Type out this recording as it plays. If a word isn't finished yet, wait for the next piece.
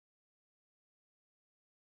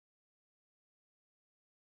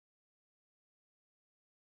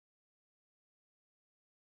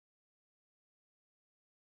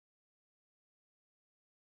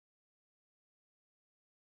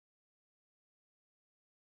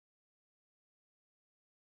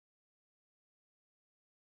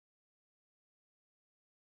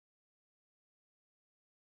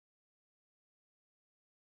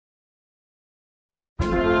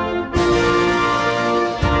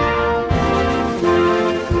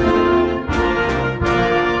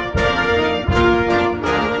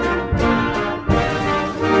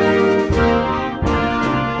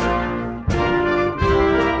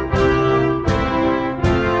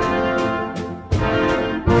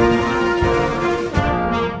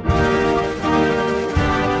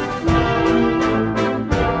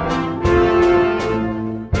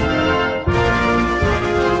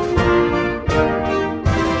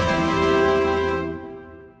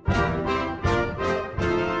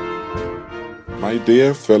My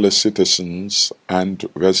dear fellow citizens and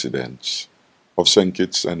residents of St.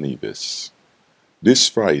 Kitts and Nevis, this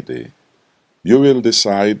Friday you will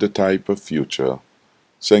decide the type of future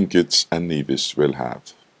St. Kitts and Nevis will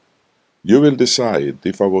have. You will decide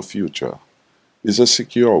if our future is a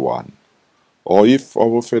secure one or if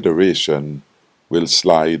our federation will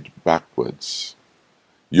slide backwards.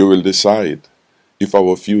 You will decide if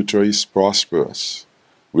our future is prosperous,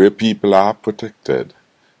 where people are protected,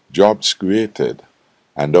 jobs created,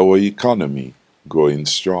 and our economy growing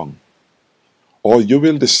strong. Or you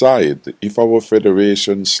will decide if our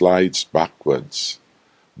federation slides backwards,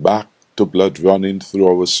 back to blood running through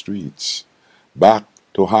our streets, back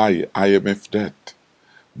to high IMF debt,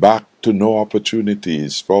 back to no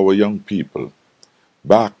opportunities for our young people,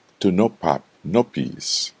 back to no PAP, no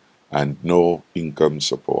peace, and no income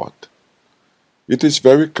support. It is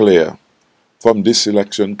very clear from this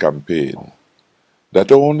election campaign that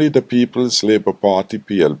only the People's Labour Party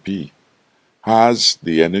PLP has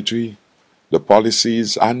the energy, the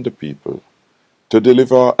policies and the people to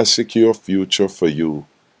deliver a secure future for you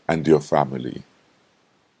and your family.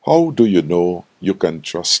 How do you know you can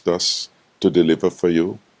trust us to deliver for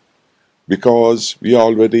you? Because we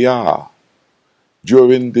already are.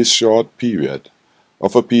 During this short period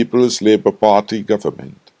of a People's Labour Party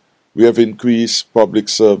government, we have increased public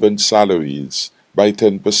servant salaries by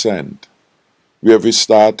 10%. We have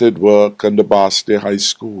restarted work on the Barstey High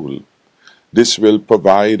School. This will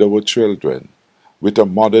provide our children with a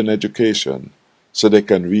modern education so they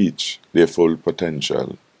can reach their full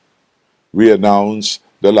potential. We announce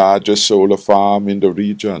the largest solar farm in the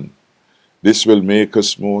region. This will make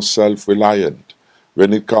us more self-reliant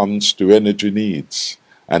when it comes to energy needs,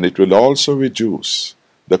 and it will also reduce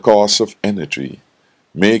the cost of energy,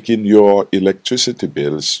 making your electricity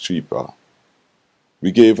bills cheaper.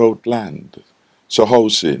 We gave out land so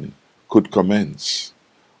housing could commence.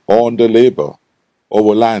 On the labor,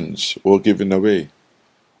 our lands were given away.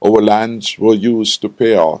 Our lands were used to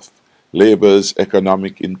pay off labor's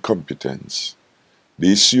economic incompetence.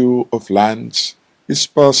 The issue of lands is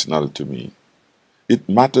personal to me. It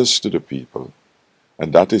matters to the people,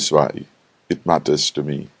 and that is why it matters to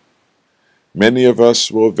me. Many of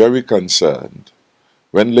us were very concerned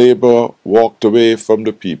when Labour walked away from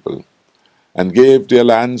the people and gave their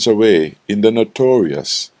lands away in the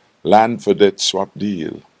notorious land for debt swap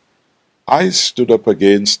deal. I stood up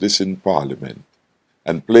against this in Parliament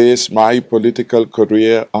and placed my political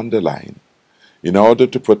career on the line in order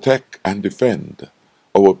to protect and defend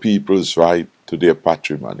our people's right to their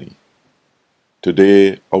patrimony.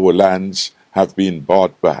 Today, our lands have been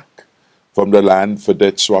bought back from the land for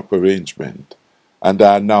debt swap arrangement and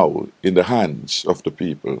are now in the hands of the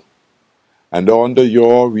people. And under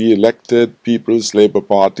your re-elected People's Labour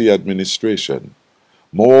Party administration,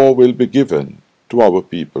 more will be given to our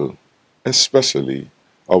people, especially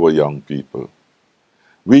our young people.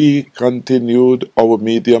 We continued our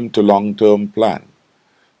medium to long-term plan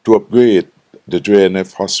to upgrade the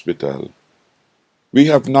JNF hospital. We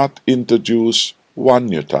have not introduced one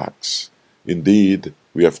new tax. Indeed,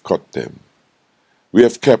 we have cut them. We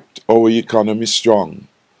have kept our economy strong,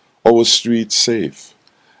 our streets safe,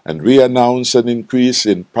 and we announced an increase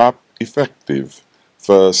in PAP effective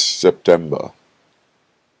 1st September.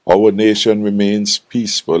 Our nation remains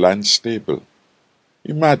peaceful and stable.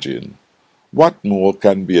 Imagine what more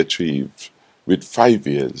can be achieved with 5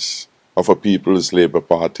 years of a People's Labour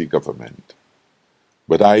Party government.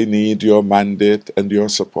 But I need your mandate and your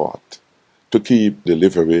support to keep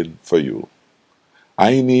delivering for you.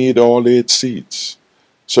 I need all 8 seats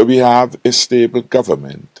so we have a stable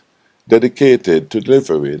government dedicated to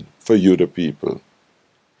delivering for you the people.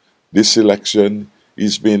 This election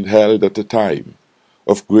is being held at a time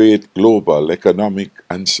of great global economic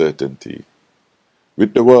uncertainty.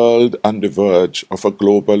 With the world on the verge of a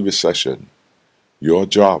global recession, your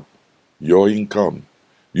job, your income,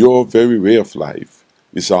 your very way of life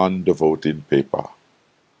is on the voting paper.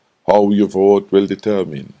 How you vote will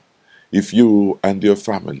determine if you and your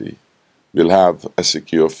family will have a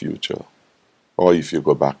secure future or if you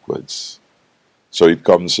go backwards. So it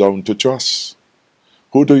comes down to trust.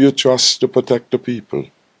 Who do you trust to protect the people?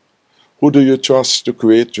 Who do you trust to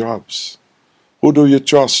create jobs? Who do you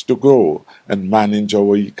trust to grow and manage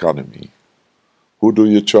our economy? Who do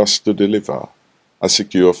you trust to deliver a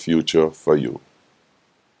secure future for you?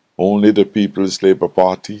 Only the People's Labour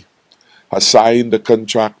Party has signed a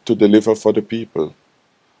contract to deliver for the people.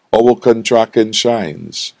 Our contract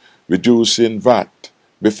enshrines reducing VAT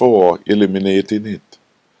before eliminating it,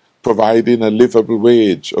 providing a livable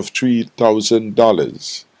wage of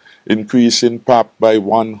 $3,000, increasing PAP by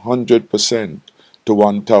 100% to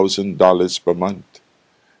 $1,000 per month,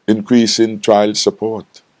 increasing child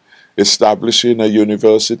support, establishing a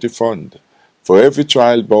university fund for every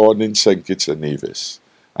child born in St. Kitts and Nevis,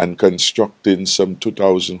 and constructing some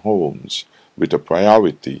 2,000 homes with a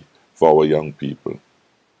priority for our young people.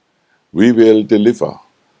 We will deliver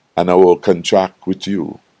on our contract with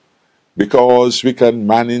you because we can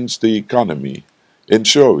manage the economy,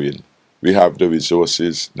 ensuring we have the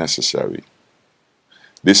resources necessary.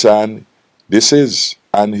 This, this is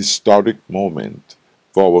an historic moment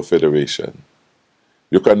for our Federation.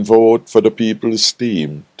 You can vote for the people's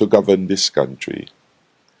team to govern this country.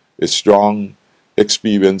 A strong,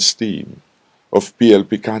 experienced team of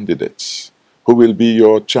PLP candidates who will be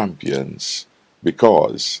your champions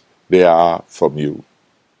because they are from you.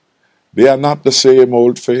 They are not the same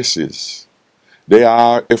old faces. They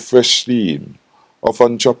are a fresh team of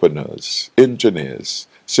entrepreneurs, engineers,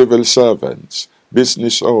 civil servants,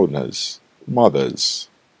 business owners, mothers.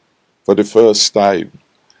 For the first time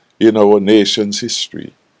in our nation's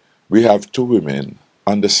history, we have two women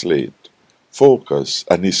on the slate, focus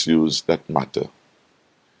on issues that matter.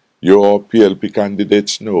 Your PLP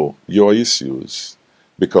candidates know your issues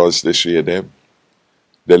because they share them.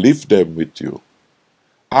 They live them with you.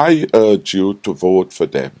 I urge you to vote for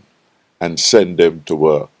them and send them to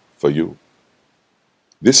work for you.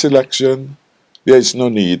 This election, there is no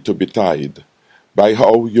need to be tied by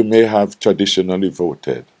how you may have traditionally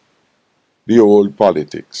voted. The old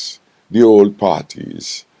politics, the old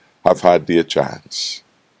parties have had their chance.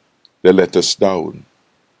 They let us down.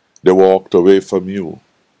 They walked away from you.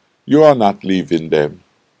 You are not leaving them.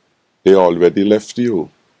 They already left you.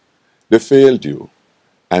 They failed you,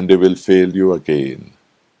 and they will fail you again.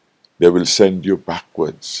 They will send you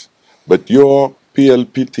backwards. But your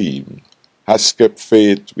PLP team has kept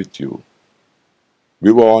faith with you.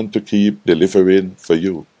 We want to keep delivering for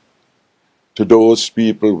you. To those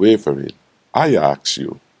people wavering, I ask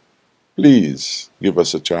you, please give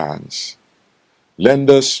us a chance. Lend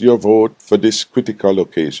us your vote for this critical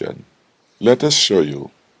occasion. Let us show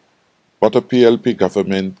you what a PLP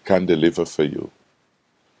government can deliver for you.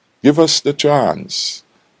 Give us the chance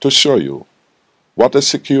to show you what a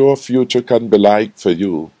secure future can be like for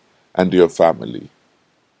you and your family.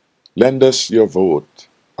 Lend us your vote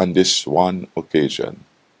on this one occasion.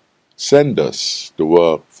 Send us to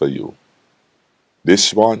work for you.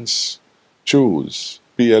 This once, choose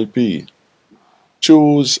PLP.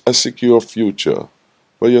 Choose a secure future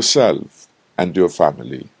for yourself and your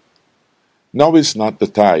family. Now is not the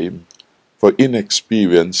time for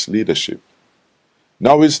inexperienced leadership.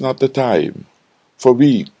 Now is not the time for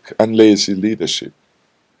weak and lazy leadership.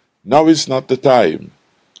 Now is not the time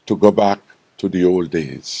to go back to the old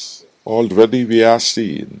days. Already we are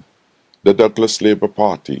seeing the Douglas Labour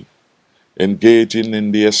Party engaging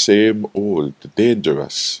in their same old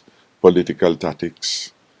dangerous political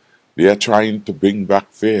tactics. They are trying to bring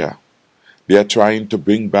back fear. They are trying to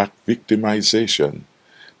bring back victimization.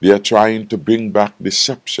 They are trying to bring back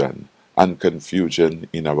deception and confusion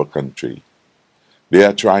in our country. They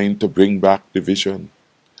are trying to bring back division.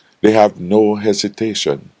 They have no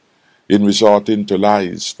hesitation in resorting to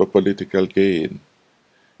lies for political gain.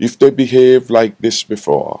 If they behave like this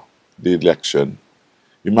before the election,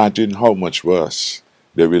 imagine how much worse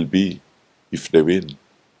they will be if they win.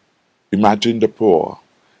 Imagine the poor,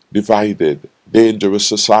 divided, dangerous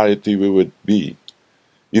society we would be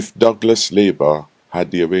if Douglas Labour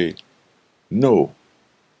had their way. No,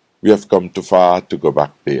 we have come too far to go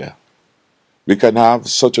back there. We can have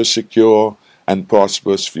such a secure and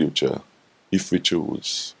prosperous future if we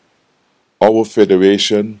choose. Our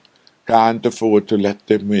Federation can't afford to let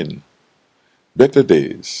them win. Better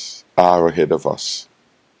days are ahead of us.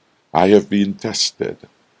 I have been tested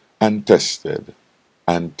and tested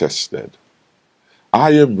and tested.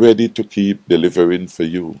 I am ready to keep delivering for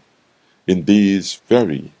you in these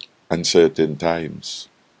very uncertain times.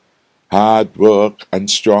 Hard work and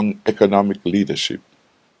strong economic leadership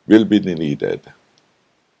will be needed,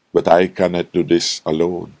 but I cannot do this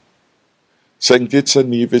alone. St. Kitts and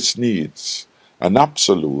Nevis needs an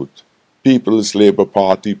absolute People's Labour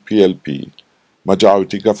Party PLP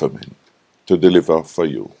majority government to deliver for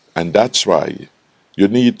you. And that's why you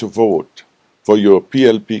need to vote for your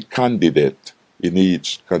PLP candidate in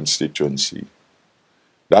each constituency.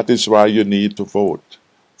 That is why you need to vote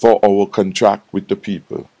for our contract with the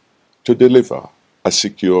people to deliver a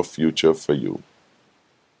secure future for you.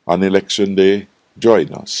 On election day,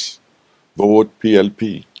 join us. Vote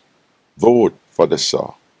PLP. Vote for the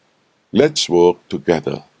SAR. Let's work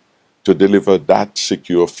together to deliver that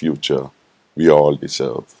secure future we all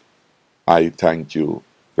deserve. I thank you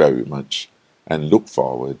very much and look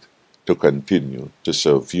forward to to continue to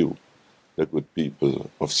serve you, the good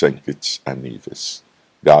people of St. Kitts and Nevis.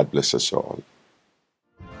 God bless us all.